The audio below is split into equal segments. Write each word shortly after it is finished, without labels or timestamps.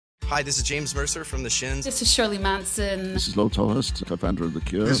Hi, this is James Mercer from The Shins. This is Shirley Manson. This is Lo Tolhurst, co-founder of The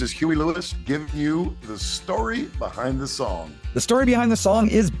Cure. This is Huey Lewis giving you the story behind the song. The Story Behind the Song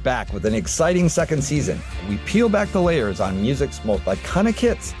is back with an exciting second season. We peel back the layers on music's most iconic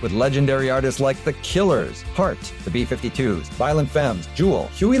hits with legendary artists like The Killers, Heart, the B-52s, Violent Femmes, Jewel,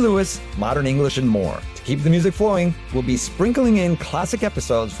 Huey Lewis, Modern English, and more. To keep the music flowing, we'll be sprinkling in classic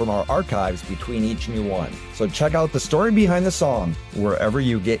episodes from our archives between each new one. So check out The Story Behind the Song wherever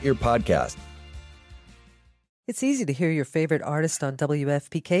you get your podcast. It's easy to hear your favorite artist on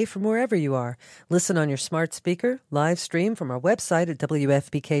WFPK from wherever you are. Listen on your smart speaker, live stream from our website at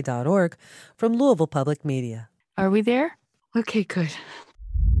WFPK.org from Louisville Public Media. Are we there? Okay, good.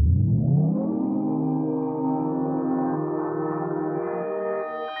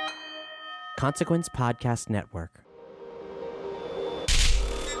 Consequence Podcast Network.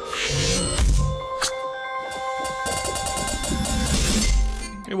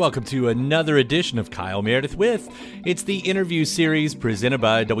 And welcome to another edition of Kyle Meredith With. It's the interview series presented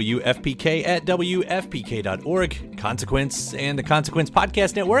by WFPK at WFPK.org, Consequence, and the Consequence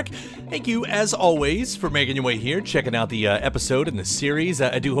Podcast Network. Thank you, as always, for making your way here, checking out the episode and the series.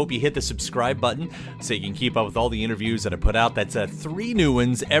 I do hope you hit the subscribe button so you can keep up with all the interviews that I put out. That's 3 new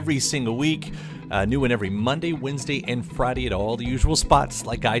ones every single week. New one every Monday, Wednesday, and Friday at all the usual spots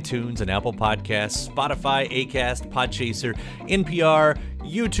like iTunes and Apple Podcasts, Spotify, Acast, Podchaser, NPR,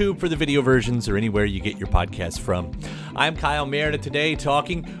 YouTube for the video versions, or anywhere you get your podcasts from. I'm Kyle Meredith today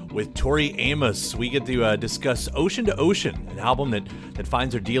talking with Tori Amos. We get to discuss Ocean to Ocean, an album that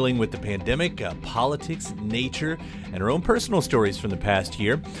finds her dealing with the pandemic, politics, nature, and her own personal stories from the past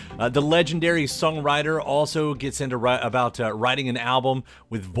year. The legendary songwriter also gets into about writing an album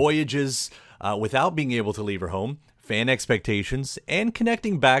with voyages without being able to leave her home, fan expectations, and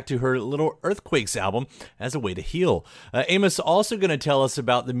connecting back to her Little Earthquakes album as a way to heal. Amos also going to tell us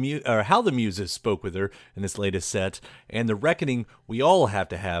about how the muses spoke with her in this latest set, and the reckoning we all have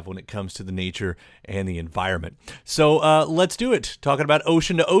to have when it comes to the nature and the environment. So let's do it. Talking about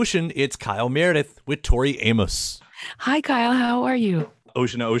Ocean to Ocean, it's Kyle Meredith with Tori Amos. Hi, Kyle. How are you?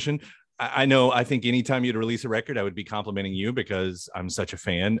 Ocean to Ocean. I think anytime you'd release a record, I would be complimenting you because I'm such a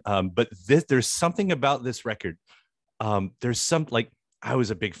fan. But there's something about this record. I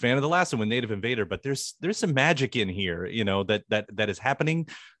was a big fan of the last one with Native Invader, but there's some magic in here, that is happening.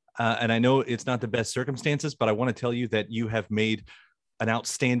 And I know it's not the best circumstances, but I want to tell you that you have made an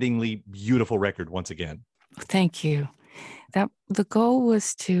outstandingly beautiful record once again. Thank you. The goal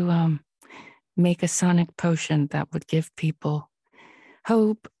was to make a sonic potion that would give people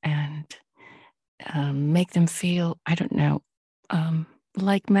hope and make them feel,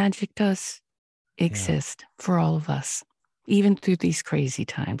 like magic does exist for all of us, even through these crazy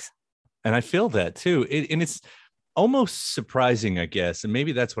times. And I feel that too. And it's almost surprising, I guess. And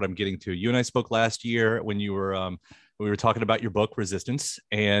maybe that's what I'm getting to. You and I spoke last year when you were, we were talking about your book, Resistance.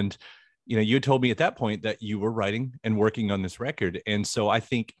 And, you had told me at that point that you were writing and working on this record. And so I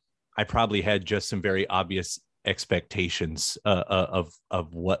think I probably had just some very obvious expectations of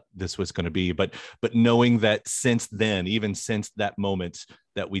what this was going to be, but knowing that since then, even since that moment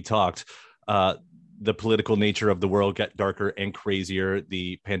that we talked, the political nature of the world got darker and crazier.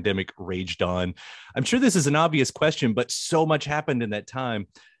 The pandemic raged on. I'm sure this is an obvious question, but so much happened in that time.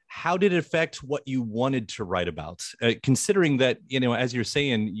 How did it affect what you wanted to write about? Considering that, as you're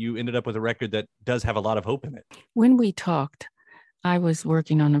saying, you ended up with a record that does have a lot of hope in it. When we talked, I was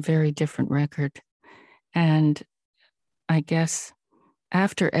working on a very different record. And I guess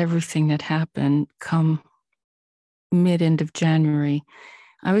after everything that happened, come mid-end of January,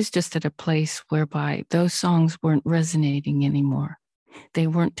 I was just at a place whereby those songs weren't resonating anymore. They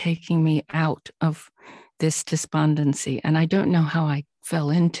weren't taking me out of this despondency. And I don't know how I fell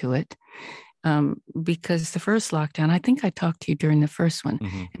into it because the first lockdown, I think I talked to you during the first one,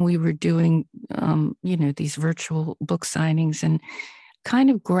 and we were doing, these virtual book signings and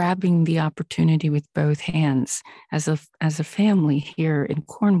kind of grabbing the opportunity with both hands as a family here in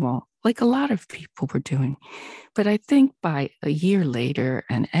Cornwall, like a lot of people were doing. But I think by a year later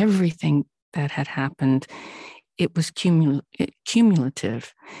and everything that had happened, it was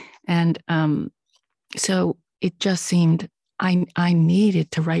cumulative. And so it just seemed I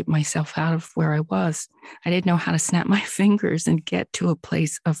needed to write myself out of where I was. I didn't know how to snap my fingers and get to a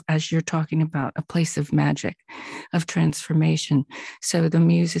place of, as you're talking about, a place of magic, of transformation. So the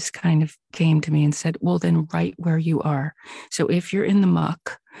muses kind of came to me and said, well, then write where you are. So if you're in the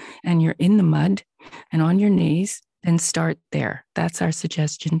muck and you're in the mud and on your knees, then start there. That's our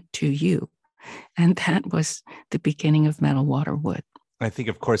suggestion to you. And that was the beginning of Metal Water Wood. I think,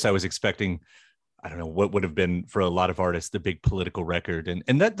 of course, I was expecting I don't know what would have been for a lot of artists the big political record,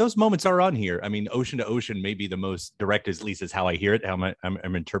 and that those moments are on here. I mean, Ocean to Ocean may be the most direct, at least is how I hear it, how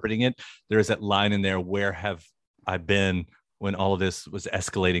I'm interpreting it. There is that line in there, "Where have I been when all of this was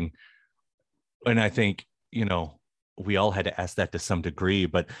escalating?" And I think, you know, we all had to ask that to some degree,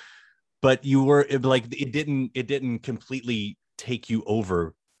 but you were like, it didn't completely take you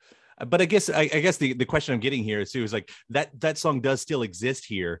over. But I guess the question I'm getting here is too, is like that song does still exist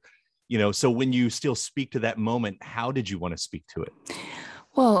here, you know. So when you still speak to that moment, how did you want to speak to it?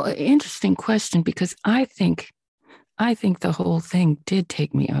 Well, interesting question, because I think the whole thing did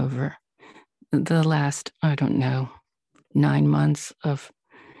take me over. The last, I don't know, 9 months of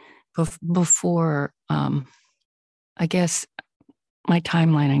before, I guess my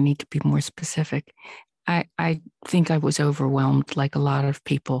timeline, I need to be more specific. I think I was overwhelmed, like a lot of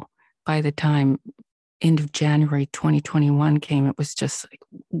people. By the time end of January 2021 came, it was just like,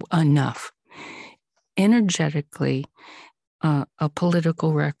 enough. Energetically, a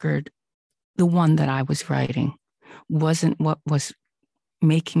political record, the one that I was writing, wasn't what was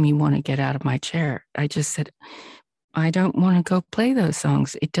making me want to get out of my chair. I just said, I don't want to go play those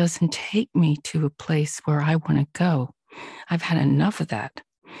songs. It doesn't take me to a place where I want to go. I've had enough of that.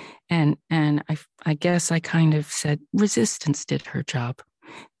 And I guess I kind of said resistance did her job.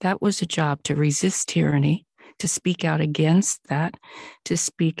 That was a job to resist tyranny, to speak out against that, to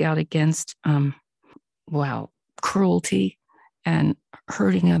speak out against, cruelty and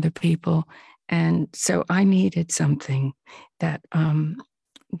hurting other people. And so I needed something that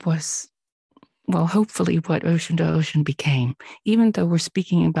was, well, hopefully what Ocean to Ocean became, even though we're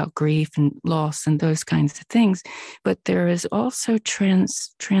speaking about grief and loss and those kinds of things, but there is also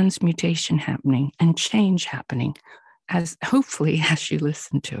transmutation happening and change happening as you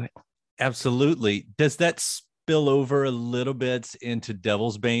listen to it. Absolutely. Does that spill over a little bit into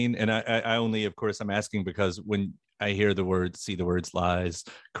Devil's Bane? And I only, of course, I'm asking because when I hear see the words lies,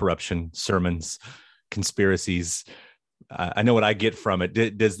 corruption, sermons, conspiracies, I know what I get from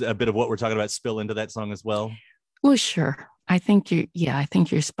it. Does a bit of what we're talking about spill into that song as well? Well, sure. I think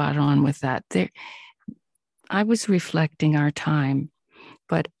you're spot on with that. I was reflecting our time,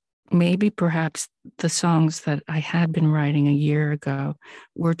 but maybe perhaps the songs that I had been writing a year ago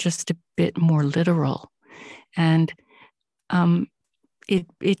were just a bit more literal. And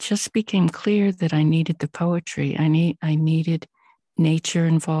it just became clear that I needed the poetry. I needed nature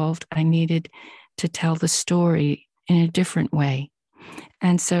involved. I needed to tell the story in a different way.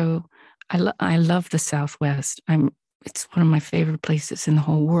 And so I love the Southwest. It's one of my favorite places in the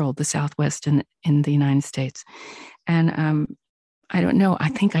whole world, the Southwest in the United States. And I don't know, I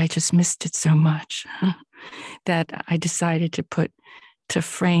think I just missed it so much that I decided to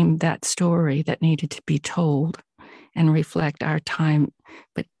frame that story that needed to be told and reflect our time,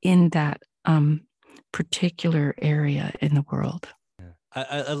 but in that particular area in the world.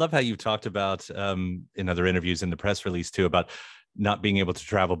 I love how you've talked about in other interviews in the press release too, about not being able to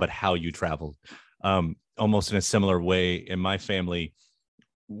travel, but how you traveled. Almost in a similar way, in my family,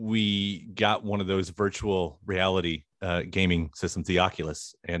 we got one of those virtual reality gaming systems, the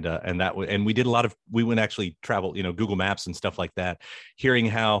Oculus, and we did we went actually travel, Google Maps and stuff like that. Hearing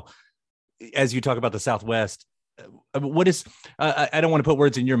how, as you talk about the Southwest, what is I don't want to put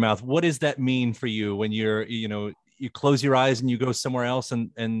words in your mouth. What does that mean for you when you close your eyes and you go somewhere else?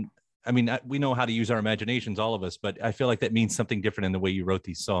 And I mean, we know how to use our imaginations, all of us, but I feel like that means something different in the way you wrote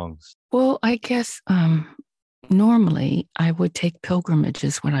these songs. Well, I guess normally I would take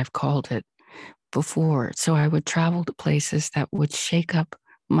pilgrimages, what I've called it before. So I would travel to places that would shake up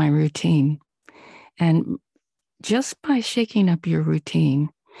my routine. And just by shaking up your routine,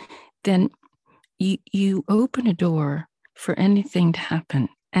 then you open a door for anything to happen.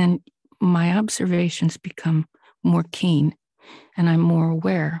 And my observations become more keen and I'm more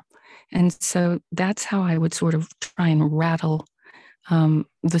aware. And so that's how I would sort of try and rattle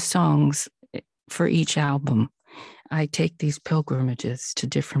the songs for each album. I take these pilgrimages to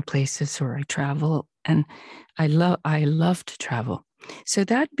different places, or I travel, and I love to travel. So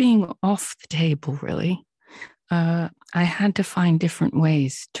that being off the table, really, I had to find different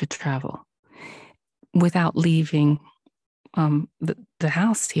ways to travel without leaving the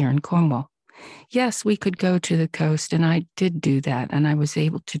house here in Cornwall. Yes, we could go to the coast, and I did do that, and I was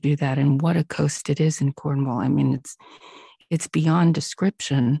able to do that. And what a coast it is in Cornwall! I mean, it's beyond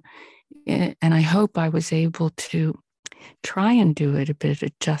description. And I hope I was able to try and do it a bit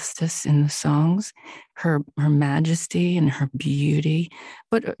of justice in the songs, her majesty and her beauty.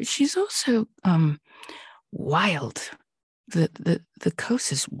 But she's also wild. The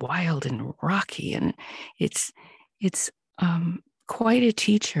coast is wild and rocky, and it's quite a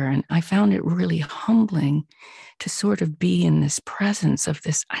teacher. And I found it really humbling to sort of be in this presence of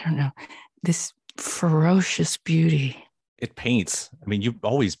this, I don't know, this ferocious beauty. It paints. I mean, you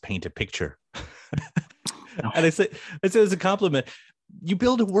always paint a picture. And I say as a compliment, you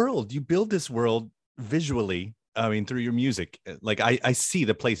build a world. You build this world visually. I mean, through your music. Like I see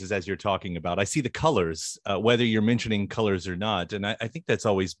the places as you're talking about. I see the colors, whether you're mentioning colors or not. And I think that's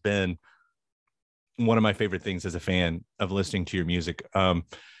always been one of my favorite things as a fan of listening to your music.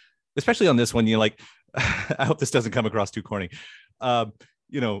 Especially on this one, I hope this doesn't come across too corny.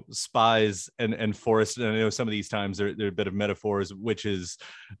 Spies and Forest. And I know some of these times they're a bit of metaphors, which is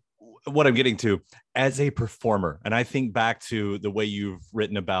what I'm getting to as a performer. And I think back to the way you've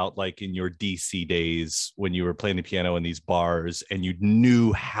written about, like in your DC days when you were playing the piano in these bars and you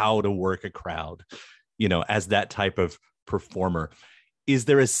knew how to work a crowd, as that type of performer. Is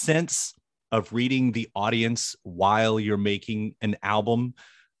there a sense of reading the audience while you're making an album?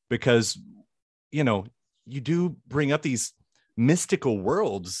 Because, you do bring up these mystical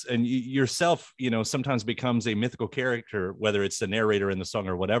worlds, and yourself, sometimes becomes a mythical character, whether it's the narrator in the song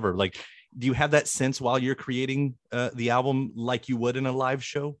or whatever. Like, do you have that sense while you're creating the album like you would in a live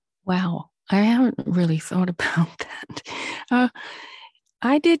show? Wow. I haven't really thought about that.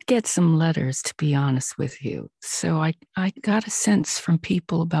 I did get some letters, to be honest with you. So I got a sense from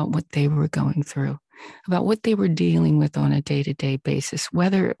people about what they were going through, about what they were dealing with on a day-to-day basis,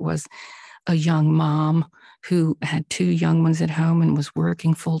 whether it was a young mom who had 2 young ones at home and was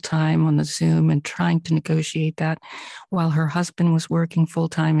working full-time on the Zoom and trying to negotiate that while her husband was working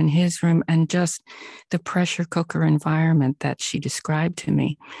full-time in his room, and just the pressure cooker environment that she described to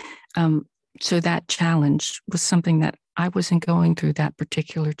me. So that challenge was something that I wasn't going through, that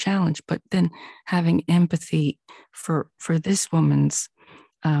particular challenge, but then having empathy for this woman's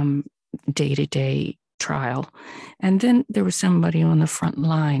day-to-day trial. And then there was somebody on the front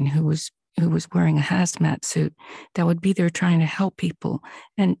line who was wearing a hazmat suit that would be there trying to help people.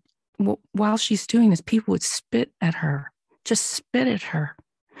 And while she's doing this, people would spit at her, just spit at her.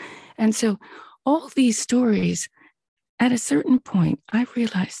 And so all these stories, at a certain point, I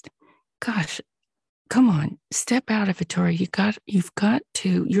realized, gosh, come on, step out of it, Tori. You've got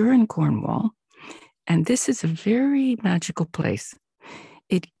to, you're in Cornwall, and this is a very magical place.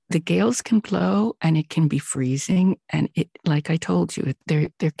 The gales can blow and it can be freezing. And it, like I told you,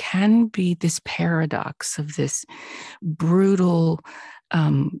 there can be this paradox of this brutal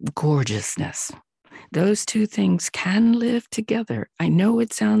gorgeousness. Those two things can live together. I know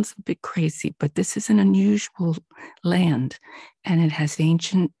it sounds a bit crazy, but this is an unusual land and it has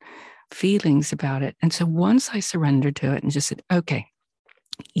ancient feelings about it. And so once I surrendered to it and just said, okay,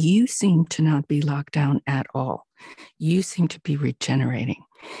 you seem to not be locked down at all. You seem to be regenerating.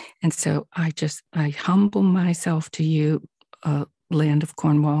 And so I humble myself to you, land of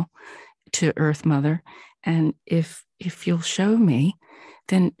Cornwall, to Earth Mother. And if you'll show me,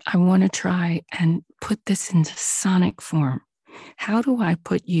 then I want to try and put this into sonic form. How do I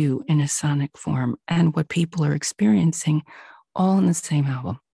put you in a sonic form and what people are experiencing all in the same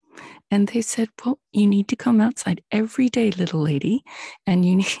album? And they said, well, you need to come outside every day, little lady. And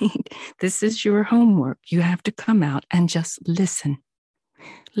this is your homework. You have to come out and just listen.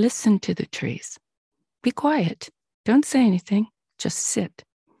 Listen to the trees. Be quiet. Don't say anything. Just sit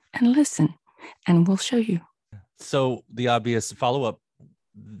and listen, and we'll show you. So the obvious follow-up,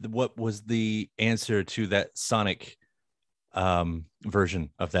 what was the answer to that sonic version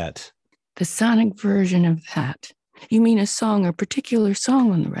of that? The sonic version of that. You mean a song, a particular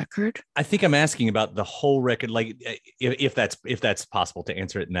song on the record? I think I'm asking about the whole record, like if that's possible to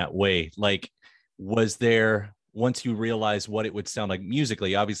answer it in that way. Like, was there, once you realized what it would sound like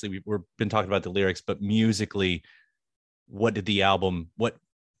musically, obviously we've been talking about the lyrics, but musically, what did the album, what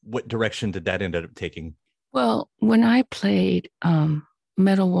direction did that end up taking? Well, when I played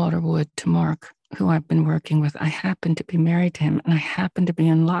Metal Waterwood to Mark, who I've been working with, I happened to be married to him, and I happened to be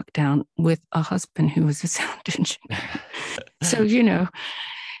in lockdown with a husband who was a sound engineer. So,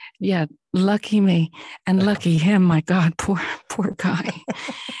 yeah, lucky me and lucky him. My God, poor guy.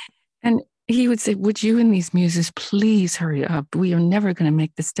 And he would say, would you and these muses please hurry up? We are never going to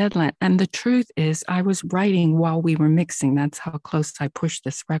make this deadline. And the truth is, I was writing while we were mixing. That's how close I pushed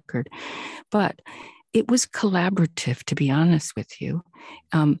this record. But it was collaborative, to be honest with you.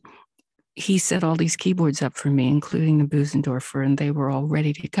 He set all these keyboards up for me, including the Bösendorfer, and they were all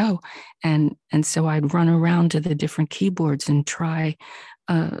ready to go. And so I'd run around to the different keyboards and try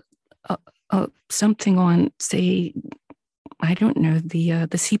something on, say, I don't know, the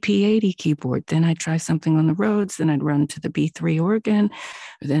CP80 keyboard. Then I'd try something on the Rhodes. Then I'd run to the B3 organ.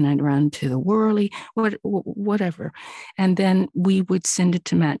 Then I'd run to the Worley, whatever. And then we would send it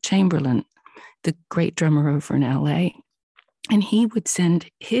to Matt Chamberlain, the great drummer over in LA. And he would send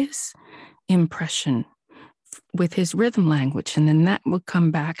his impression with his rhythm language. And then that would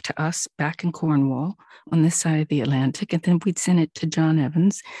come back to us back in Cornwall on this side of the Atlantic. And then we'd send it to John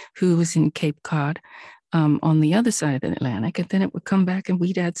Evans, who was in Cape Cod on the other side of the Atlantic. And then it would come back and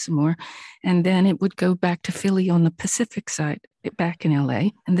we'd add some more. And then it would go back to Philly on the Pacific side, back in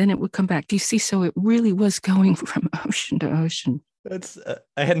LA. And then it would come back. Do you see? So it really was going from ocean to ocean. That's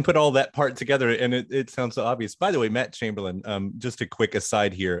I hadn't put all that part together, and it sounds so obvious. By the way, Matt Chamberlain, just a quick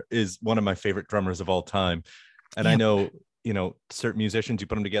aside here, is one of my favorite drummers of all time. And I know, certain musicians, you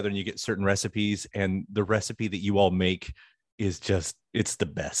put them together and you get certain recipes, and the recipe that you all make is it's the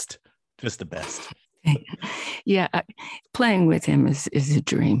best, just the best. Yeah, playing with him is a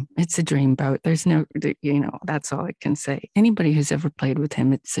dream. It's a dream boat. There's no, that's all I can say. Anybody who's ever played with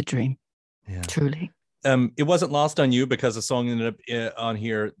him, it's a dream. Yeah, truly. It wasn't lost on you because a song ended up on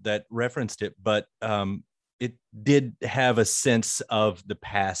here that referenced it, but it did have a sense of the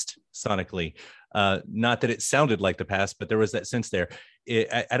past sonically. Not that it sounded like the past, but there was that sense there.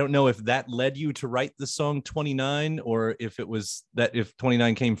 I don't know if that led you to write the song 29, or if it was that if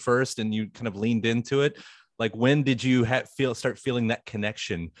 29 came first and you kind of leaned into it. Like, when did you start feeling that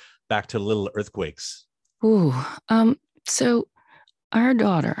connection back to Little Earthquakes? Ooh, so our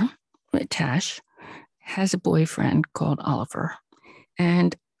daughter, Tash, has a boyfriend called Oliver.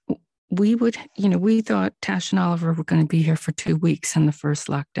 And we thought Tash and Oliver were going to be here for 2 weeks in the first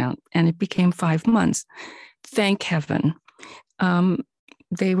lockdown, and it became 5 months. Thank heaven.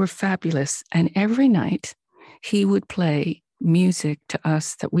 They were fabulous. And every night he would play music to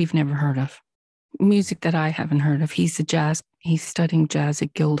us that we've never heard of, music that I haven't heard of. He's studying jazz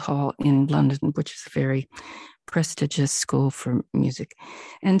at Guildhall in London, which is a very prestigious school for music.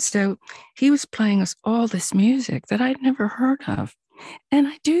 And so he was playing us all this music that I'd never heard of. And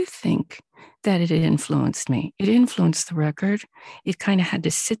I do think that it influenced me. It influenced the record. It kind of had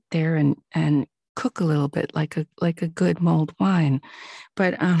to sit there and cook a little bit like a good mulled wine.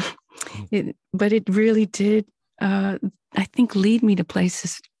 But it really did, I think, lead me to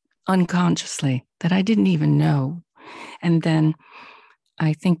places unconsciously that I didn't even know. And then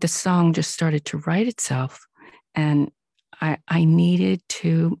I think the song just started to write itself. And I needed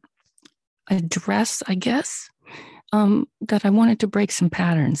to address, I guess, that I wanted to break some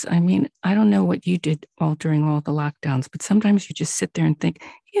patterns. I mean, I don't know what you did during all the lockdowns, but sometimes you just sit there and think,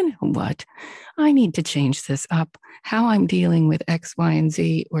 you know what, I need to change this up. How I'm dealing with X, Y, and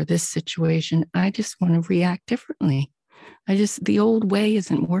Z, or this situation, I just want to react differently. The old way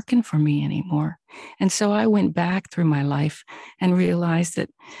isn't working for me anymore. And so I went back through my life and realized that,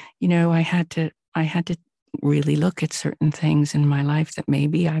 I had to really look at certain things in my life that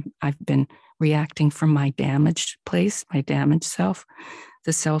maybe I've been reacting from my damaged place, my damaged self,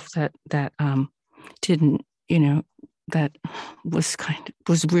 the self that didn't, that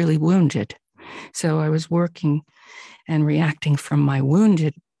was really wounded. So I was working and reacting from my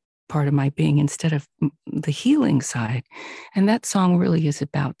wounded part of my being instead of the healing side. And that song really is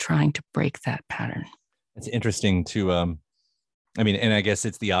about trying to break that pattern. It's interesting to, and I guess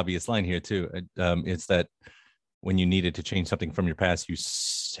it's the obvious line here too. It's that when you needed to change something from your past, you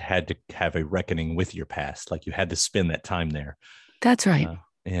had to have a reckoning with your past. Like, you had to spend that time there. That's right.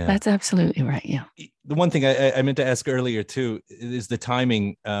 Yeah, that's absolutely right. Yeah. The one thing I meant to ask earlier too is the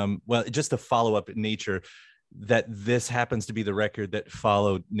timing. Just the follow-up nature that this happens to be the record that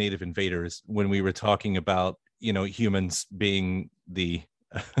followed Native Invaders, when we were talking about, humans being the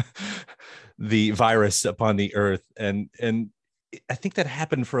the virus upon the earth. And I think that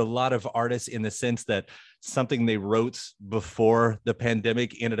happened for a lot of artists in the sense that something they wrote before the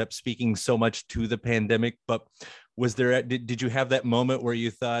pandemic ended up speaking so much to the pandemic. But did you have that moment where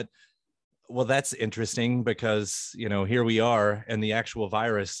you thought, well, that's interesting because, here we are and the actual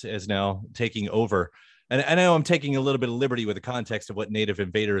virus is now taking over? And I know I'm taking a little bit of liberty with the context of what Native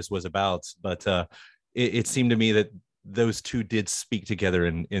Invaders was about, but it seemed to me that those two did speak together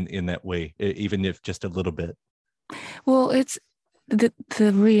in that way, even if just a little bit. Well, it's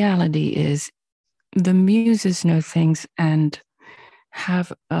the reality is the muses know things and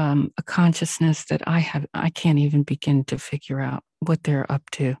have a consciousness that I can't even begin to figure out what they're up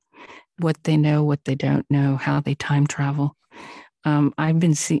to, what they know, what they don't know, how they time travel. I've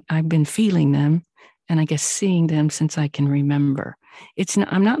been feeling them, and I guess seeing them since I can remember.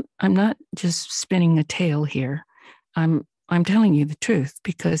 I'm not just spinning a tale here. I'm telling you the truth,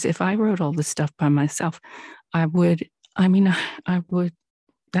 because if I wrote all this stuff by myself, I would I mean, I would,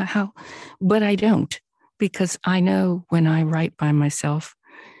 but I don't, because I know when I write by myself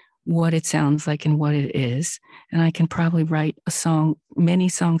what it sounds like and what it is. And I can probably write a song, many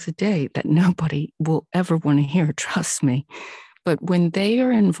songs a day that nobody will ever want to hear, trust me. But when they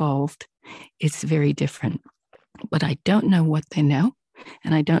are involved, it's very different. But I don't know what they know,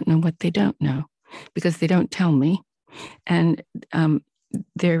 and I don't know what they don't know, because they don't tell me. And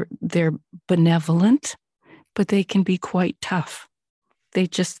they're benevolent, but they can be quite tough. They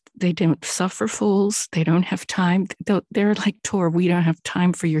don't suffer fools. They don't have time. They're like, Tor, we don't have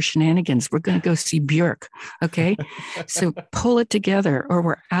time for your shenanigans. We're going to go see Björk. Okay. So pull it together or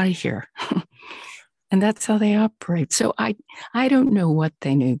we're out of here. And that's how they operate. So I don't know what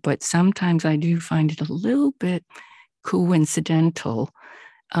they knew, but sometimes I do find it a little bit coincidental.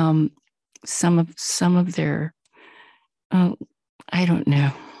 Some of their, I don't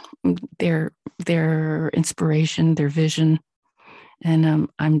know, their inspiration, their vision. And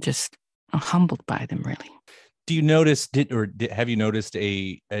I'm just humbled by them, really. Do you notice, have you noticed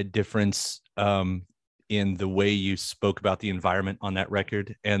a difference in the way you spoke about the environment on that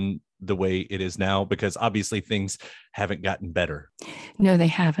record and the way it is now? Because obviously things haven't gotten better. No, they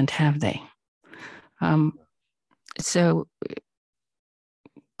haven't, have they? So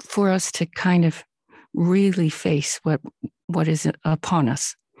for us to kind of really face what is upon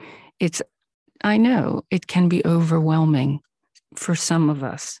us, I know it can be overwhelming for some of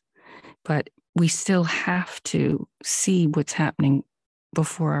us, but we still have to see what's happening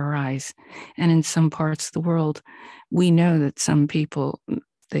before our eyes. And in some parts of the world, we know that some people,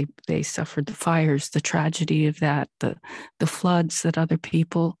 they suffered the fires, the tragedy of that, the floods that other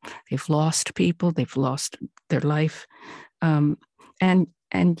people, they've lost people, they've lost their life. And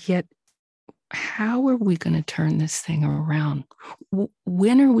yet, how are we going to turn this thing around?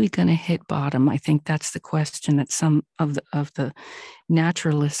 When are we going to hit bottom? I think that's the question that some of the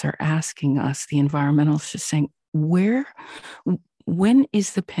naturalists are asking us, the environmentalists, just saying, when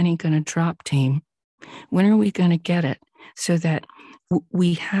is the penny going to drop, team? When are we going to get it? So that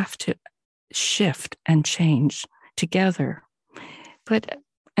we have to shift and change together.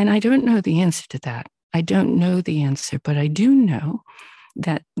 And I don't know the answer to that. I don't know the answer, but I do know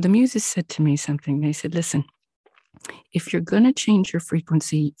that the Muses said to me something. They said, listen, if you're going to change your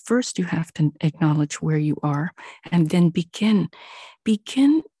frequency, first you have to acknowledge where you are, and then begin,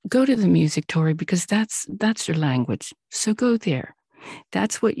 go to the music, Tori, because that's your language. So go there.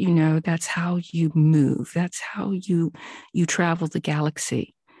 That's what you know. That's how you move. That's how you travel the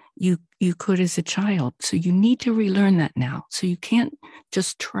galaxy. You could as a child. So you need to relearn that now. So you can't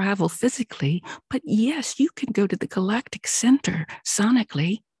just travel physically, but yes, you can go to the galactic center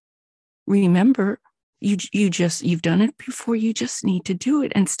sonically. Remember, you've done it before. You just need to do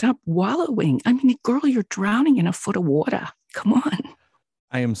it and stop wallowing. I mean, girl, you're drowning in a foot of water. Come on.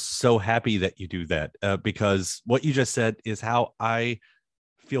 I am so happy that you do that because what you just said is how I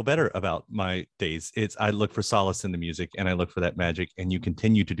feel better about my days. I look for solace in the music and I look for that magic, and you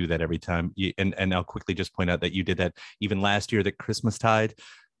continue to do that every time. And I'll quickly just point out that you did that even last year. The Christmastide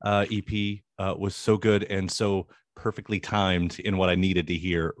EP was so good and so perfectly timed in what I needed to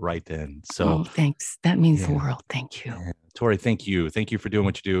hear right then. So thanks. That means the world. Thank you. Yeah. Tori, thank you. Thank you for doing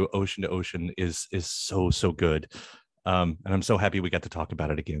what you do. Ocean to Ocean is so good. And I'm so happy we got to talk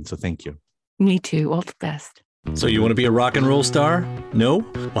about it again. So thank you. Me too. All the best. So you want to be a rock and roll star? No?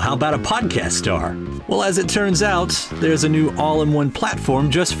 Well, how about a podcast star? Well, as it turns out, there's a new all-in-one platform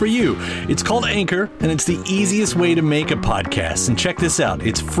just for you. It's called Anchor, and it's the easiest way to make a podcast. And check this out.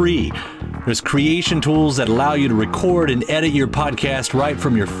 It's free. There's creation tools that allow you to record and edit your podcast right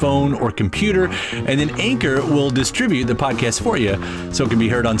from your phone or computer. And then Anchor will distribute the podcast for you so it can be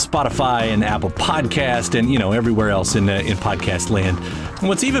heard on Spotify and Apple Podcast and, everywhere else in podcast land. And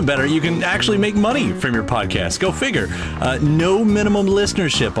what's even better, you can actually make money from your podcast. Go figure. No minimum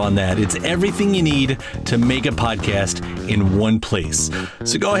listenership on that. It's everything you need to make a podcast in one place.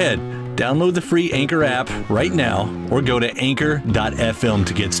 So go ahead. Download the free Anchor app right now or go to anchor.fm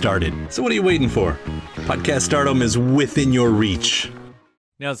to get started. So what are you waiting for? Podcast stardom is within your reach.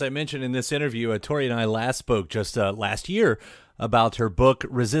 Now, as I mentioned in this interview, Tori and I last spoke just last year about her book,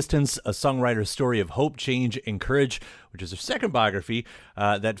 Resistance, A Songwriter's Story of Hope, Change, and Courage, which is her second biography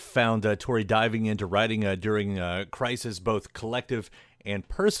that found Tori diving into writing during crisis, both collective and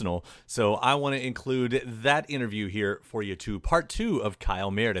personal. So I want to include that interview here for you too. Part 2 of Kyle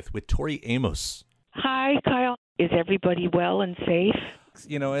Meredith with Tori Amos. Hi, Kyle. Is everybody well and safe?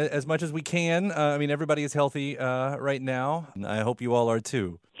 As much as we can. Everybody is healthy right now. I hope you all are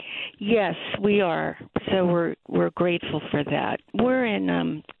too. Yes, we are. So we're grateful for that. We're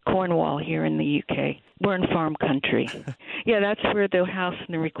in Cornwall here in the UK. We're in farm country. Yeah, that's where the house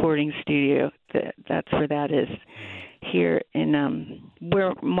and the recording studio. That's where that is. Here in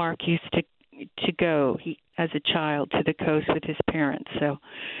where Mark used to go as a child to the coast with his parents. So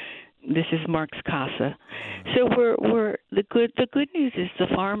this is Mark's casa. So we're the good news is the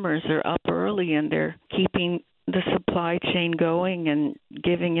farmers are up early and they're keeping the supply chain going and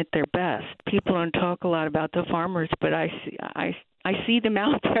giving it their best. People don't talk a lot about the farmers, but I see them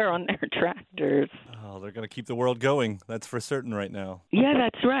out there on their tractors. Oh, they're going to keep the world going. That's for certain right now. Yeah,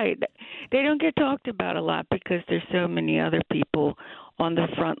 that's right. They don't get talked about a lot because there's so many other people on the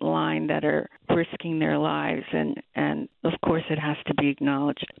front line that are risking their lives, and of course it has to be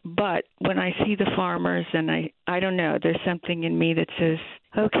acknowledged. But when I see the farmers, and I don't know, there's something in me that says,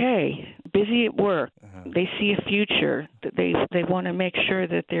 okay, busy at work. They see a future. They want to make sure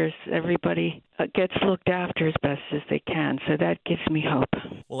that there's everybody gets looked after as best as they can. So that gives me hope.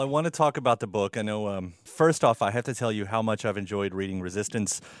 Well, I want to talk about the book. I know, first off, I have to tell you how much I've enjoyed reading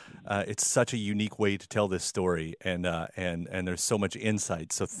Resistance. It's such a unique way to tell this story, and there's so much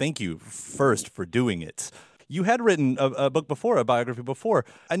insight. So thank you first for doing it. You had written a book before, a biography before.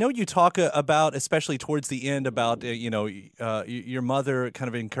 I know you talk about, especially towards the end, about your mother kind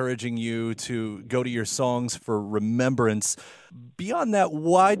of encouraging you to go to your songs for remembrance. Beyond that,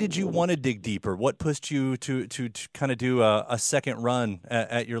 why did you want to dig deeper? What pushed you to kind of do a second run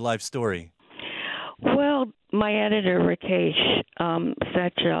at your life story? Well, my editor, Rakesh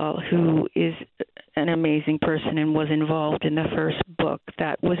Satchal, who is an amazing person and was involved in the first book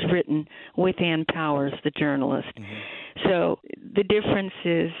that was written with Ann Powers, the journalist. Mm-hmm. So the difference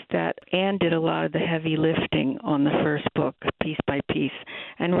is that Ann did a lot of the heavy lifting on the first book, piece by piece.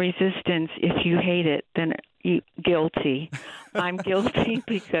 And Resistance, if you hate it, then guilty. I'm guilty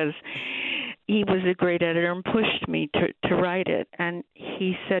because he was a great editor and pushed me to write it. And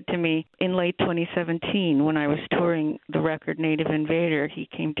he said to me in late 2017, when I was touring the record Native Invader, he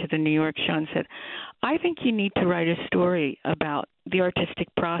came to the New York show and said, I think you need to write a story about the artistic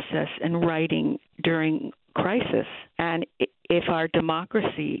process and writing during crisis. And if our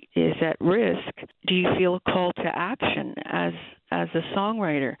democracy is at risk, do you feel a call to action as a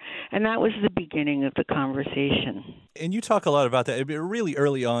songwriter? And that was the beginning of the conversation. And you talk a lot about that. Really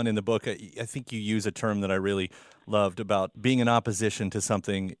early on in the book, I think you use a term that I really loved about being in opposition to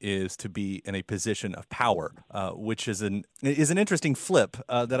something is to be in a position of power, which is an interesting flip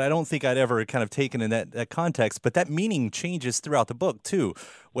that I don't think I'd ever kind of taken in that context. But that meaning changes throughout the book, too,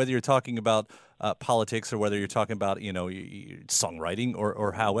 whether you're talking about politics or whether you're talking about, songwriting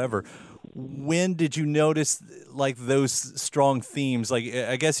or however. When did you notice like those strong themes? Like,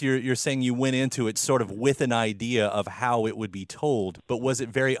 I guess you're saying you went into it sort of with an idea of how it would be told, but was it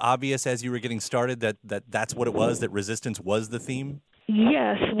very obvious as you were getting started that that's what it was, that Resistance was the theme?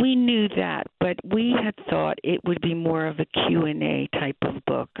 Yes, we knew that, but we had thought it would be more of a Q&A type of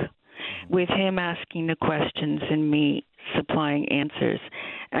book, with him asking the questions and me supplying answers.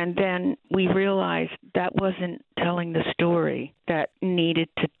 And then we realized that wasn't telling the story that needed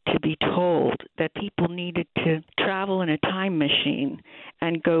to be told, that people needed to travel in a time machine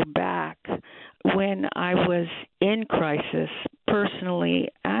and go back when I was in crisis, personally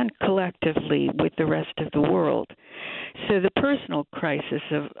and collectively with the rest of the world. So the personal crisis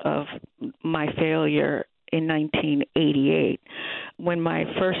of my failure in 1988, when my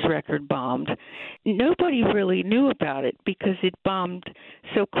first record bombed, nobody really knew about it because it bombed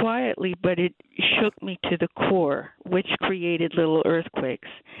so quietly, but it shook me to the core, which created Little Earthquakes,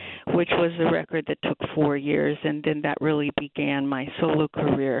 which was the record that took 4 years, and then that really began my solo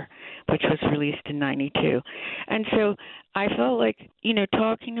career, which was released in 92. And so I felt like,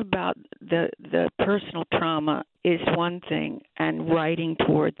 talking about the personal trauma is one thing and writing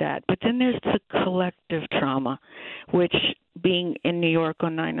toward that. But then there's the collective trauma, which being in New York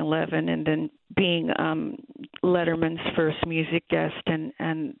on 9/11 and then being Letterman's first music guest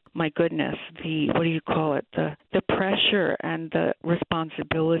and my goodness, the pressure and the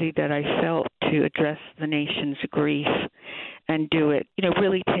responsibility that I felt to address the nation's grief and do it,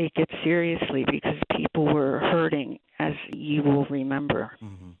 really take it seriously because people were hurting, as you will remember.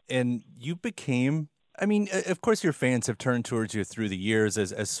 Mm-hmm. And you became, of course your fans have turned towards you through the years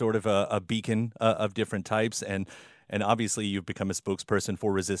as sort of a beacon of different types, and obviously you've become a spokesperson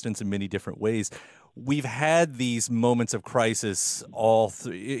for Resistance in many different ways. We've had these moments of crisis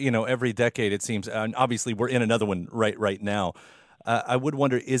every decade it seems, and obviously we're in another one right now. I would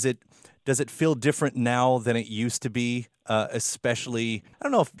wonder, is it Does it feel different now than it used to be? Especially, I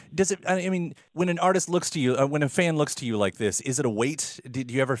don't know if, does it, I mean, when an artist looks to you, when a fan looks to you like this, is it a weight?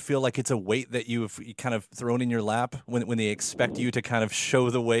 Did you ever feel like it's a weight that you've kind of thrown in your lap when they expect you to kind of show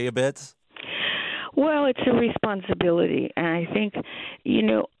the way a bit? Well, it's a responsibility, and I think,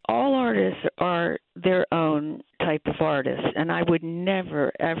 all artists are their own type of artist, and I would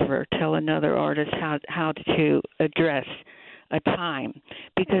never, ever tell another artist how to address a time,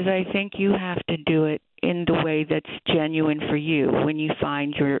 because I think you have to do it in the way that's genuine for you when you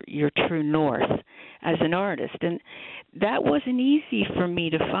find your true north as an artist. And that wasn't easy for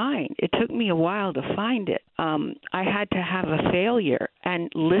me to find. It took me a while to find it. I had to have a failure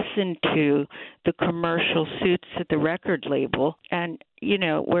and listen to the commercial suits at the record label and,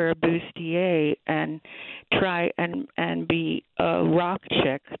 wear a bustier and try and be a rock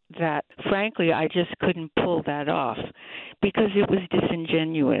chick that, frankly, I just couldn't pull that off because it was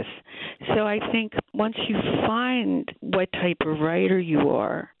disingenuous. So I think once you find what type of writer you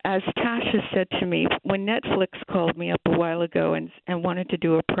are, as Tasha said to me, when Netflix called me up a while ago and wanted to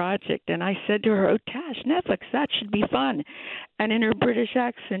do a project, and I said to her, "Oh, Tash, Netflix, that should be fun." And in her British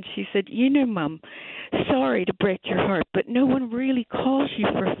accent, she said, Mom, sorry to break your heart, but no one really calls you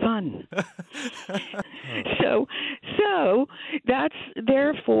for fun. So that's,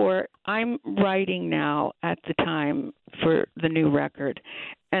 therefore, I'm writing now at the time for the new record.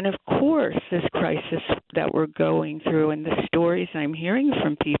 And of course, this crisis that we're going through and the stories I'm hearing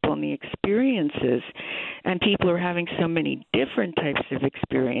from people and the experiences, and people are having so many different types of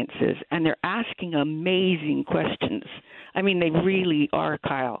experiences, and they're asking amazing questions. I mean, they really are,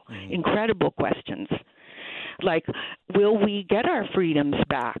 Kyle, incredible questions. Like, will we get our freedoms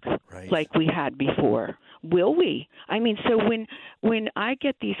back like we had before? Will we? I mean, so when I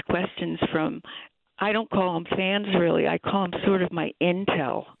get these questions from, I don't call them fans really, I call them sort of my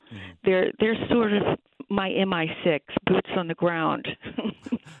intel. They're sort of my MI6, boots on the ground.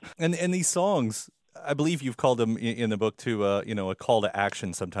 And these songs, I believe you've called them in the book to a call to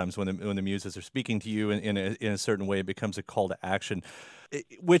action. Sometimes when the muses are speaking to you in a certain way, it becomes a call to action,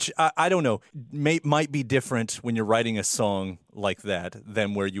 which I don't know, might be different when you're writing a song like that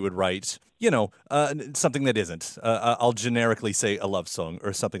than where you would write something that isn't. I'll generically say a love song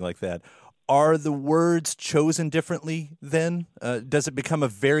or something like that. Are the words chosen differently then? Does it become a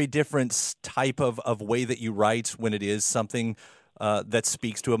very different type of way that you write when it is something that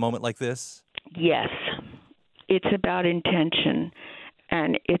speaks to a moment like this? Yes. It's about intention,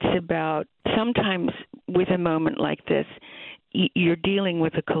 and it's about, sometimes with a moment like this, you're dealing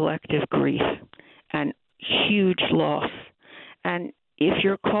with a collective grief and huge loss. And if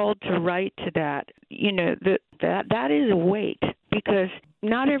you're called to write to that, that is a weight, because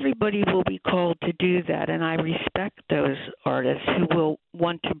not everybody will be called to do that, and I respect those artists who will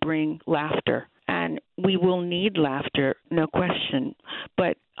want to bring laughter. And we will need laughter, no question.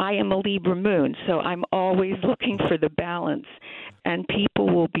 But I am a Libra moon, so I'm always looking for the balance. And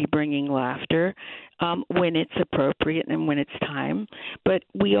people will be bringing laughter when it's appropriate and when it's time. But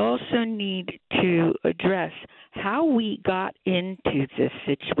we also need to address how we got into this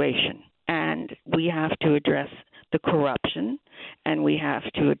situation. And we have to address the corruption, and we have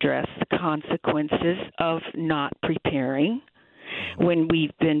to address the consequences of not preparing when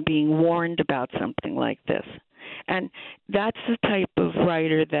we've been being warned about something like this. And that's the type of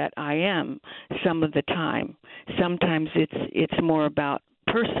writer that I am some of the time. Sometimes it's more about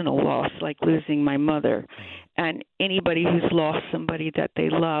personal loss, like losing my mother. And anybody who's lost somebody that they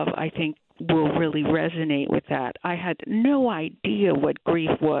love, I think, will really resonate with that. I had no idea what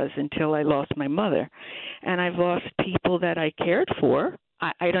grief was until I lost my mother. And I've lost people that I cared for.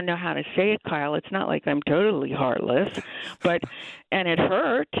 I don't know how to say it, Kyle. It's not like I'm totally heartless, and it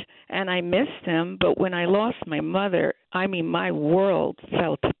hurt, and I missed them. But when I lost my mother, I mean, my world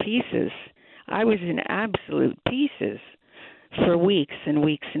fell to pieces. I was in absolute pieces for weeks and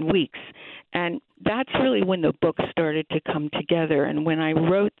weeks and weeks. And that's really when the book started to come together. And when I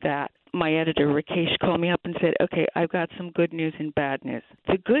wrote that, my editor, Rakesh, called me up and said, okay, I've got some good news and bad news.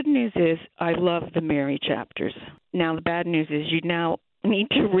 The good news is I love the Mary chapters. Now, the bad news is you now need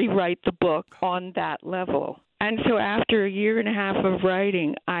to rewrite the book on that level. And so after a year and a half of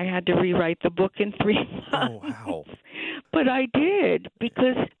writing, I had to rewrite the book in 3 months. Oh, wow. But I did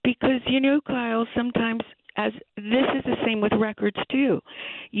because Kyle, sometimes as this is the same with records too.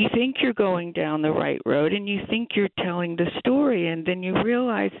 You think you're going down the right road and you think you're telling the story, and then you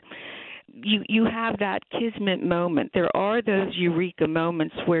realize you have that kismet moment. There are those eureka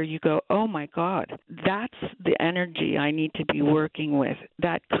moments where you go, oh my God, that's the energy I need to be working with,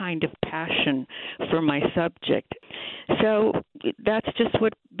 that kind of passion for my subject. So that's just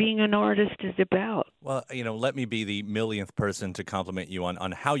what being an artist is about. Well, let me be the millionth person to compliment you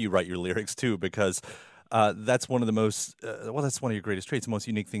on how you write your lyrics too, because that's one of the most, that's one of your greatest traits, the most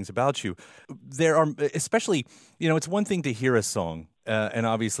unique things about you. There are, especially, it's one thing to hear a song, and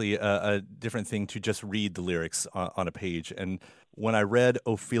obviously a different thing to just read the lyrics on a page. And when I read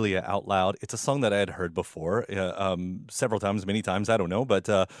Ophelia out loud, it's a song that I had heard before, several times, many times, I don't know, but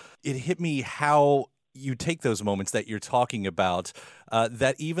it hit me how you take those moments that you're talking about,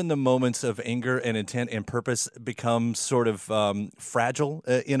 that even the moments of anger and intent and purpose become sort of fragile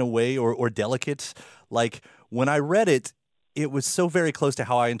in a way, or delicate. Like when I read it, it was so very close to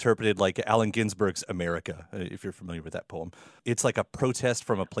how I interpreted like Allen Ginsberg's America, if you're familiar with that poem. It's like a protest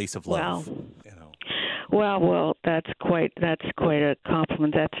from a place of love. Wow. Well, that's quite a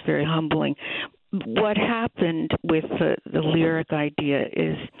compliment. That's very humbling. What happened with the lyric idea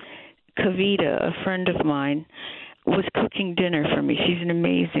is Kavita, a friend of mine, was cooking dinner for me. She's an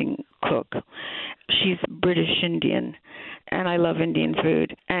amazing cook. She's British Indian, and I love Indian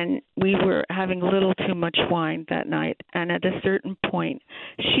food. And we were having a little too much wine that night, and at a certain point,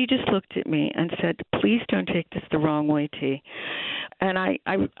 she just looked at me and said, please don't take this the wrong way, T. And I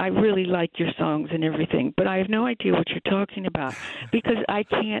really like your songs and everything, but I have no idea what you're talking about because I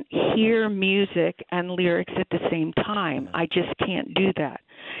can't hear music and lyrics at the same time. I just can't do that.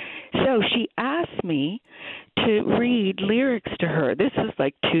 So she asked me to read lyrics to her. This was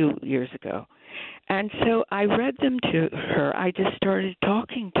like 2 years ago. And so I read them to her. I just started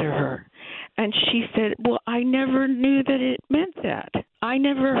talking to her. And she said, well, I never knew that it meant that. I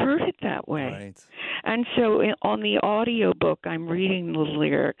never heard it that way. Right. And so on the audio book, I'm reading the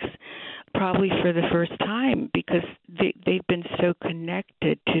lyrics probably for the first time because they've been so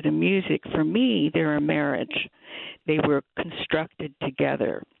connected to the music. For me, they're a marriage. They were constructed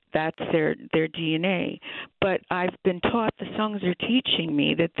together. That's their DNA. But I've been taught, the songs are teaching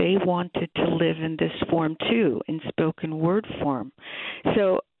me that they wanted to live in this form too, in spoken word form.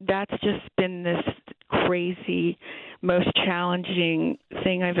 So that's just been this crazy, most challenging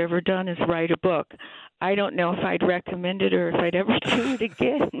thing I've ever done is write a book. I don't know if I'd recommend it or if I'd ever do it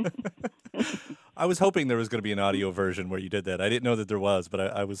again. I was hoping there was going to be an audio version where you did that. I didn't know that there was, but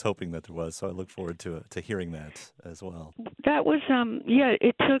I was hoping that there was. So I look forward to hearing that as well. That was,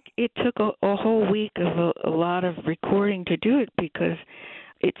 it took a whole week of a lot of recording to do it because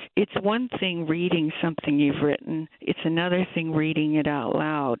it's one thing reading something you've written. It's another thing reading it out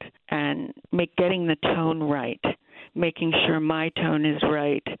loud and getting the tone right, making sure my tone is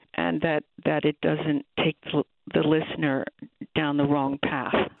right and that it doesn't take the listener down the wrong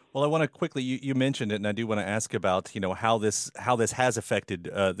path. Well, I want to quickly, you mentioned it, and I do want to ask about, how this has affected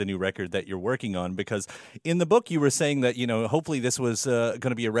the new record that you're working on, because in the book you were saying that, hopefully this was going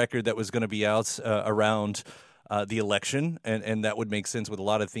to be a record that was going to be out around the election, and that would make sense with a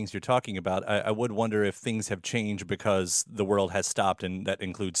lot of things you're talking about. I would wonder if things have changed because the world has stopped, and that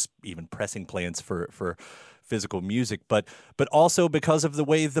includes even pressing plants for physical music, but also because of the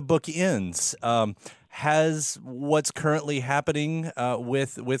way the book ends. Has what's currently happening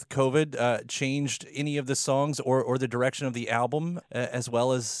with COVID changed any of the songs or the direction of the album as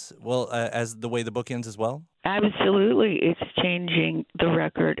well as the way the book ends as well? Absolutely. It's changing the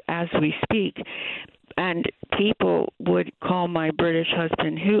record as we speak. And people would call my British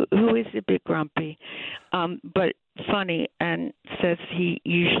husband, who is a bit grumpy, but funny, and says he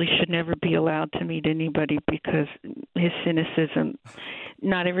usually should never be allowed to meet anybody because his cynicism.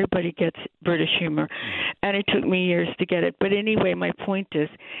 Not everybody gets British humor, and it took me years to get it. But anyway, my point is,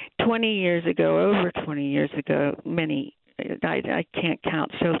 over 20 years ago, I can't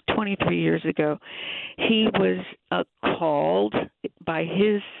count, so 23 years ago, he was called by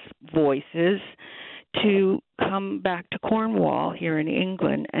his voices to come back to Cornwall here in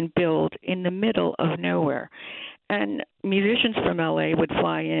England and build in the middle of nowhere. And musicians from LA would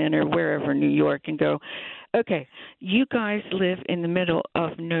fly in or wherever, New York, and go, okay, you guys live in the middle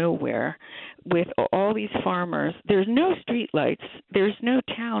of nowhere with all these farmers. There's no street lights. There's no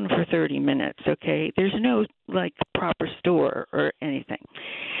town for 30 minutes, okay? There's no, proper store or anything.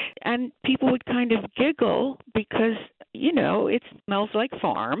 And people would kind of giggle because, it smells like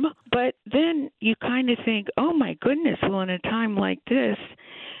farm. But then you kind of think, oh, my goodness, well, in a time like this,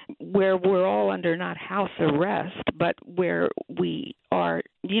 where we're all under not house arrest, but where we are,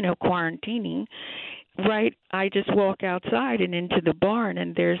 quarantining, I just walk outside and into the barn,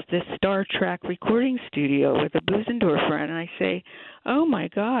 and there's this Star Trek recording studio with a Busendorfer, and I say, oh my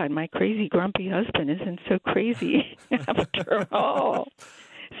God, my crazy grumpy husband isn't so crazy after all.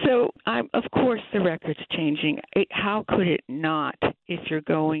 So, of course, the record's changing. How could it not if you're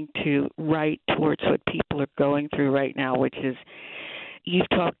going to write towards what people are going through right now, which is, you've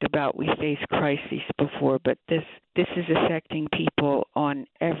talked about we face crises before, but this is affecting people on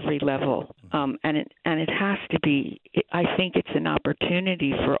every level, and it has to be. I think it's an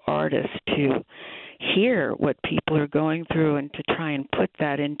opportunity for artists to hear what people are going through and to try and put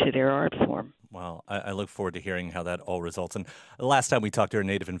that into their art form. Well, I look forward to hearing how that all results. And the last time we talked to a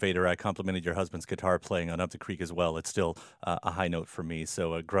Native Invader, I complimented your husband's guitar playing on Up the Creek as well. It's still a high note for me.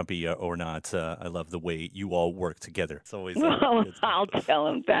 So grumpy or not, I love the way you all work together. It's always I'll tell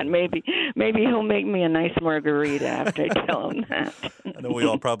him that. Maybe he'll make me a nice margarita after I tell him that. I know we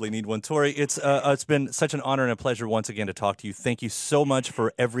all probably need one. Tori, it's been such an honor and a pleasure once again to talk to you. Thank you so much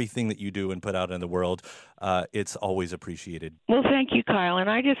for everything that you do and put out in the world. It's always appreciated. Well, thank you, Kyle. And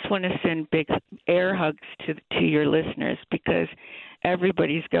I just want to send big air hugs to your listeners, because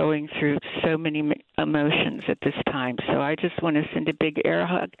everybody's going through so many emotions at this time. So I just want to send a big air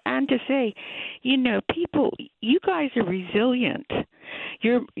hug and to say, people, you guys are resilient.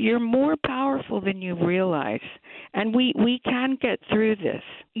 You're more powerful than you realize. And we can get through this.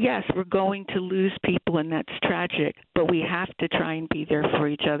 Yes, we're going to lose people, and that's tragic, but we have to try and be there for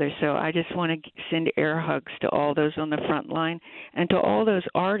each other. So I just want to send air hugs to all those on the front line and to all those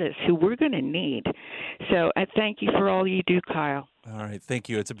artists who we're going to need. So I thank you for all you do, Kyle. All right. Thank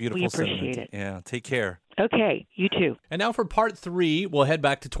you. It's a beautiful We appreciate sentiment. it. Yeah. Take care. Okay. You too. And now for part 3, we'll head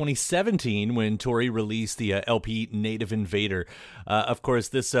back to 2017 when Tori released the LP Native Invader. Of course,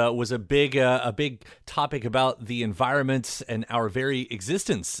 this was a big topic about the environment and our very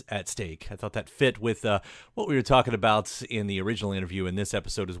existence at stake. I thought that fit with what we were talking about in the original interview in this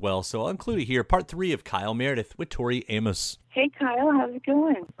episode as well. So I'll include it here, part 3 of Kyle Meredith with Tori Amos. Hey, Kyle, how's it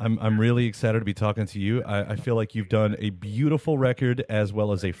going? I'm really excited to be talking to you. I feel like you've done a beautiful record as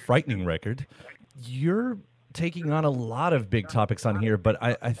well as a frightening record. You're taking on a lot of big topics on here, but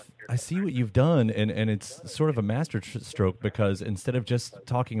I see what you've done, and it's sort of a master stroke, because instead of just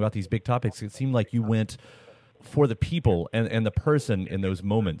talking about these big topics, it seemed like you went for the people and the person in those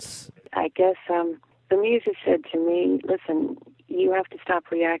moments. I guess the music said to me, listen, you have to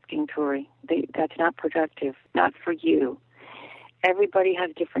stop reacting, Tori. That's not productive, not for you. Everybody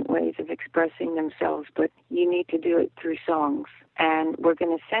has different ways of expressing themselves, but you need to do it through songs. And we're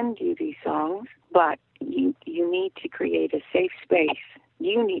going to send you these songs, but you need to create a safe space.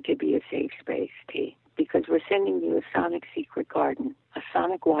 You need to be a safe space, T, because we're sending you a sonic secret garden, a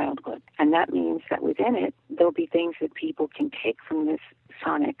sonic wildwood. And that means that within it, there'll be things that people can take from this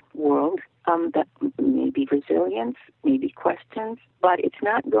sonic world, that may be resilience, maybe questions, but it's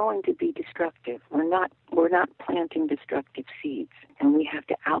not going to be destructive. We're not planting destructive seeds, and we have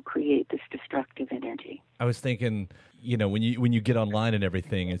to outcreate this destructive energy. I was thinking, when you get online and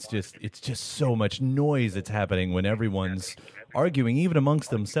everything, it's just so much noise that's happening when everyone's arguing, even amongst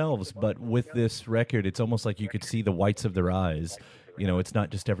themselves. But with this record, it's almost like you could see the whites of their eyes. It's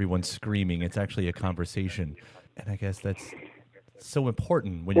not just everyone screaming; it's actually a conversation, and I guess that's so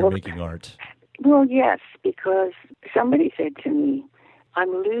important when you're making art. Well, yes, because somebody said to me, I'm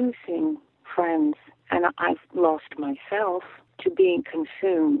losing friends, and I've lost myself to being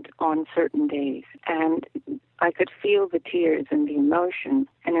consumed on certain days. And I could feel the tears and the emotion,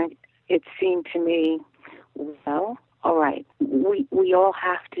 and it seemed to me, well, all right, we all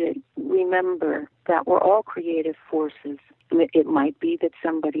have to remember that we're all creative forces. It might be that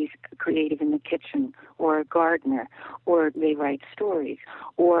somebody's creative in the kitchen, or a gardener, or they write stories,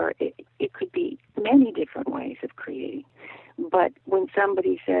 or it could be many different ways of creating. But when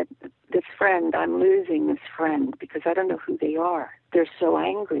somebody said, this friend, I'm losing this friend because I don't know who they are. They're so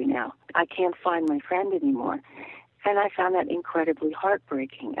angry now. I can't find my friend anymore. And I found that incredibly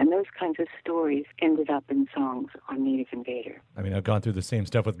heartbreaking. And those kinds of stories ended up in songs on Native Invader. I mean, I've gone through the same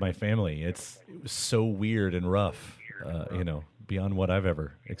stuff with my family. It was so weird and rough, beyond what I've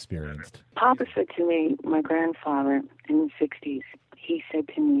ever experienced. Papa said to me, my grandfather in the 60s, he said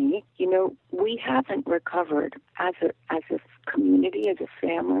to me, we haven't recovered as a community, as a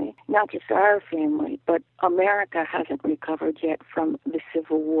family, not just our family, but America hasn't recovered yet from the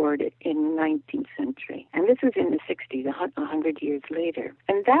Civil War in the 19th century. And this was in the 60s, 100 years later.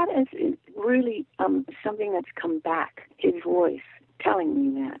 And that is really something that's come back, his voice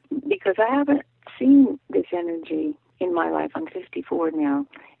telling me that. Because I haven't seen this energy in my life. I'm 54 now.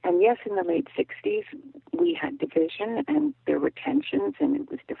 And yes, in the late 60s, we had division and there were tensions and it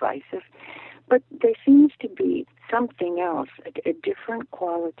was divisive. But there seems to be something else, a different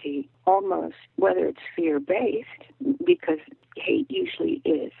quality, almost, whether it's fear-based, because hate usually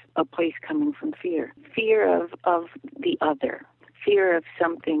is a place coming from fear. Fear of the other, fear of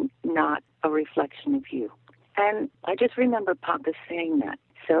something not a reflection of you. And I just remember Papa saying that.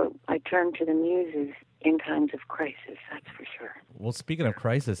 So I turned to the muses in times of crisis, that's for sure. Well, speaking of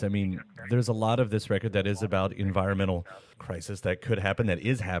crisis, I mean, there's a lot of this record that is about environmental crisis that could happen, that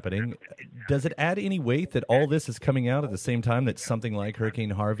is happening. Does it add any weight that all this is coming out at the same time that something like Hurricane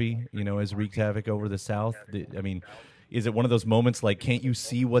Harvey, has wreaked havoc over the South? I mean, is it one of those moments like, can't you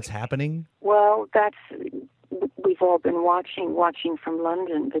see what's happening? Well, we've all been watching from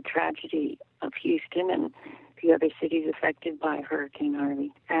London the tragedy of Houston and the other cities affected by Hurricane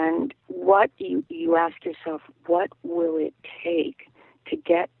Harvey. And what you ask yourself, what will it take to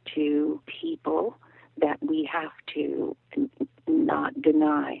get to people that we have to not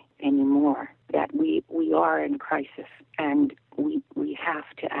deny anymore, that we are in crisis and we have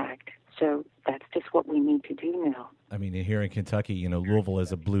to act. So that's just what we need to do now. I mean, here in Kentucky, Louisville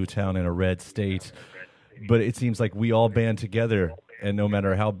is a blue town in a red state, but it seems like we all band together. And no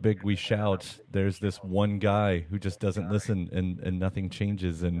matter how big we shout, there's this one guy who just doesn't listen and nothing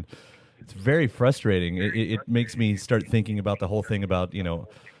changes. And it's very frustrating. It makes me start thinking about the whole thing about,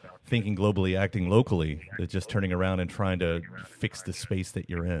 thinking globally, acting locally, just turning around and trying to fix the space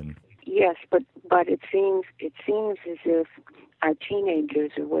that you're in. Yes, but it seems as if our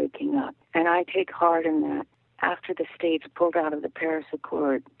teenagers are waking up. And I take heart in that. After the states pulled out of the Paris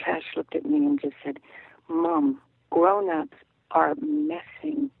Accord, Tash looked at me and just said, Mom, grown-ups are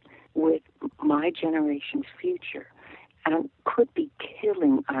messing with my generation's future and could be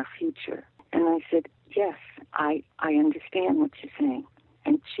killing our future. And I said, yes, I understand what you're saying.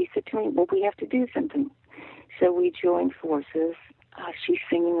 And she said to me, well, we have to do something. So we joined forces. She's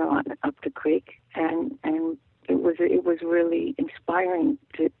singing on Up the Creek, and it was really inspiring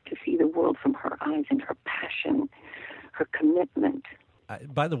to see the world from her eyes and her passion, her commitment.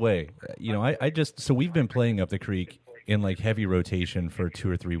 By the way, so we've been playing Up the Creek in like heavy rotation for 2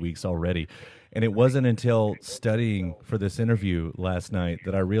 or 3 weeks already. And it wasn't until studying for this interview last night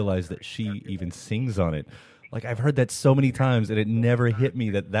that I realized that she even sings on it. Like, I've heard that so many times and it never hit me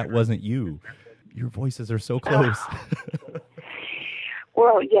that wasn't you. Your voices are so close.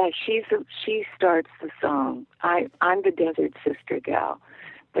 Well, yeah, she starts the song. I'm the desert sister gal,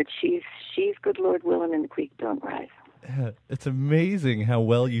 but she's good Lord willing and the creek don't rise. It's amazing how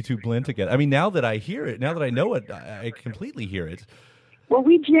well you two blend together. I mean, now that I hear it, now that I know it, I completely hear it. Well,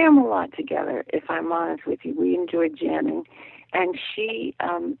 we jam a lot together, if I'm honest with you. We enjoy jamming. And she's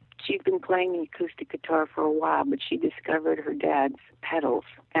been playing the acoustic guitar for a while, but she discovered her dad's pedals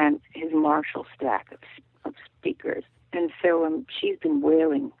and his Marshall stack of speakers. And so she's been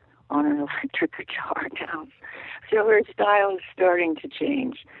wailing on an electric guitar now. So her style is starting to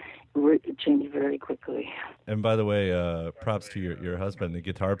change. Change very quickly. And by the way, props to your husband. The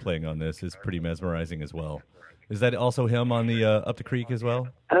guitar playing on this is pretty mesmerizing as well. Is that also him on the Up the Creek as well?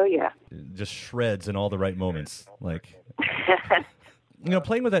 Oh, yeah. Just shreds in all the right moments. Like,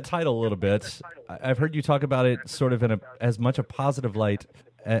 playing with that title a little bit, I've heard you talk about it sort of in as much a positive light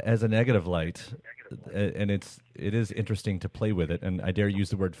as a negative light. And it is interesting to play with it. And I dare use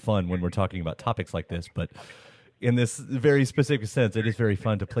the word fun when we're talking about topics like this, but in this very specific sense, it is very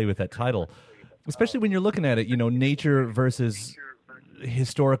fun to play with that title, especially when you're looking at it, nature versus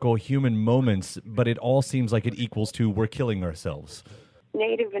historical human moments, but it all seems like it equals to we're killing ourselves.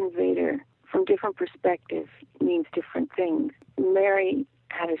 Native invader, from different perspectives, means different things. Mary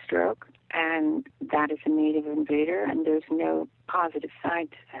had a stroke, and that is a native invader, and there's no positive side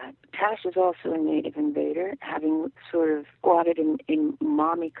to that. Tash is also a native invader, having sort of squatted in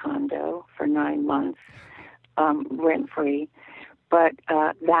mommy condo for 9 months. Rent-free, but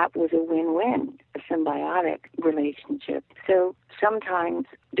that was a win-win, a symbiotic relationship. So sometimes,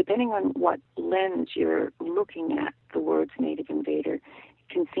 depending on what lens you're looking at the words native invader, it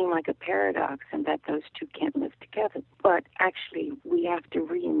can seem like a paradox and that those two can't live together. But actually, we have to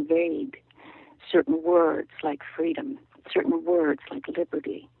reinvade certain words like freedom, certain words like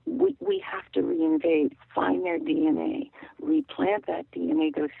liberty. We have to reinvade, find their DNA, replant that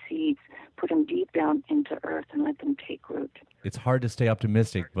DNA, those seeds, put them deep down into earth and let them take root. It's hard to stay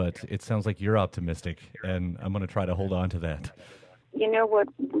optimistic, but it sounds like you're optimistic, and I'm going to try to hold on to that. You know what?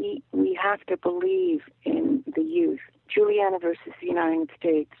 We have to believe in the youth. Juliana versus the United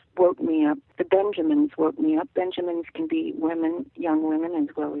States woke me up. The Benjamins woke me up. Benjamins can be women, young women,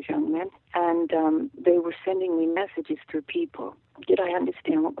 as well as young men. And they were sending me messages through people. Did I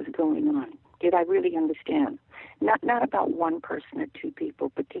understand what was going on? Did I really understand? Not about one person or two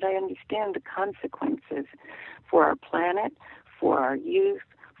people, but did I understand the consequences for our planet, for our youth,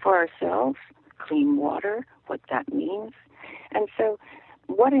 for ourselves, clean water, what that means? And so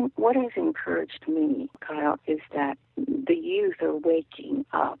what has encouraged me, Kyle, is that the youth are waking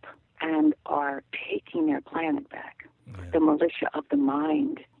up and are taking their planet back. The militia of the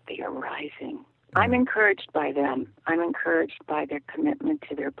mind, they are rising. I'm encouraged by them. I'm encouraged by their commitment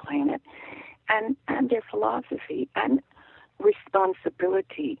to their planet and their philosophy and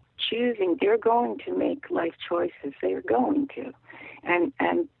responsibility, choosing. They're going to make life choices. They're going to. And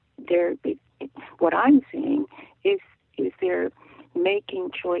what I'm seeing is they're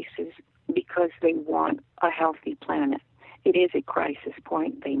making choices because they want a healthy planet. It is a crisis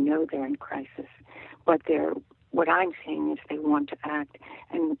point. They know they're in crisis. But what I'm seeing is they want to act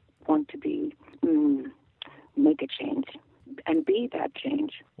and want to make a change and be that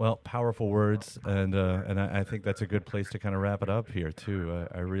change. Well, powerful words, and I think that's a good place to kind of wrap it up here too.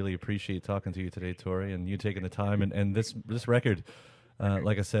 I really appreciate talking to you today, Tori, and you taking the time. And this record,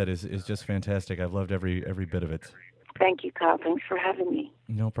 like I said, is just fantastic. I've loved every bit of it. Thank you, Kyle. Thanks for having me.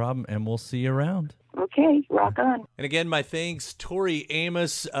 No problem, and we'll see you around. Okay, rock on. And again, my thanks, Tori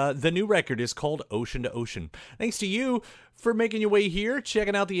Amos. The new record is called Ocean to Ocean. Thanks to you for making your way here,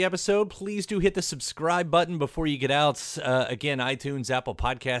 checking out the episode. Please do hit the subscribe button before you get out. Again, iTunes, Apple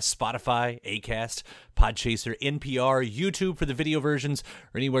Podcasts, Spotify, Acast, Podchaser, NPR, YouTube for the video versions,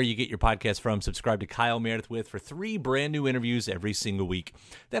 or anywhere you get your podcast from. Subscribe to Kyle Meredith With for 3 brand new interviews every single week.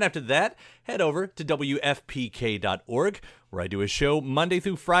 Then after that, head over to WFPK.org, where I do a show Monday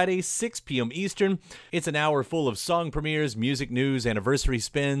through Friday, 6 p.m. Eastern. It's an hour full of song premieres, music news, anniversary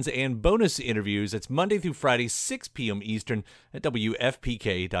spins, and bonus interviews. It's Monday through Friday, 6 p.m. Eastern at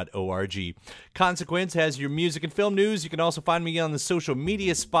WFPK.org. Consequence has your music and film news. You can also find me on the social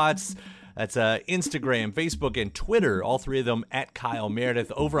media spots. That's Instagram, Facebook, and Twitter, all 3 of them at Kyle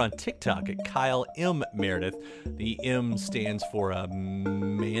Meredith. Over on TikTok at Kyle M. Meredith. The M stands for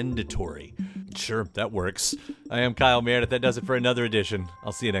mandatory. Sure, that works. I am Kyle Meredith. That does it for another edition.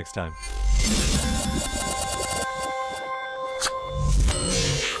 I'll see you next time.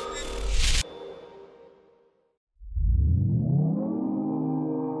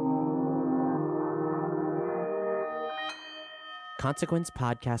 Consequence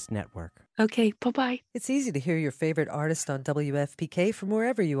Podcast Network. Okay, bye-bye. It's easy to hear your favorite artist on WFPK from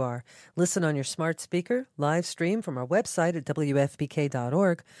wherever you are. Listen on your smart speaker, live stream from our website at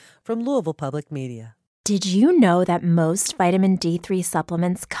WFPK.org, from Louisville Public Media. Did you know that most vitamin D3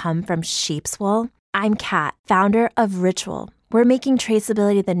 supplements come from sheep's wool? I'm Kat, founder of Ritual. We're making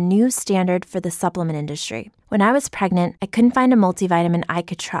traceability the new standard for the supplement industry. When I was pregnant, I couldn't find a multivitamin I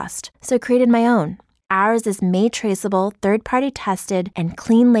could trust, so I created my own. Ours is made traceable, third-party tested, and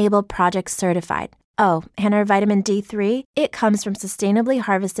clean label project certified. Oh, and our vitamin D3? It comes from sustainably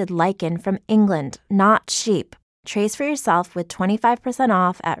harvested lichen from England, not sheep. Trace for yourself with 25%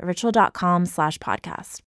 off at ritual.com/podcast.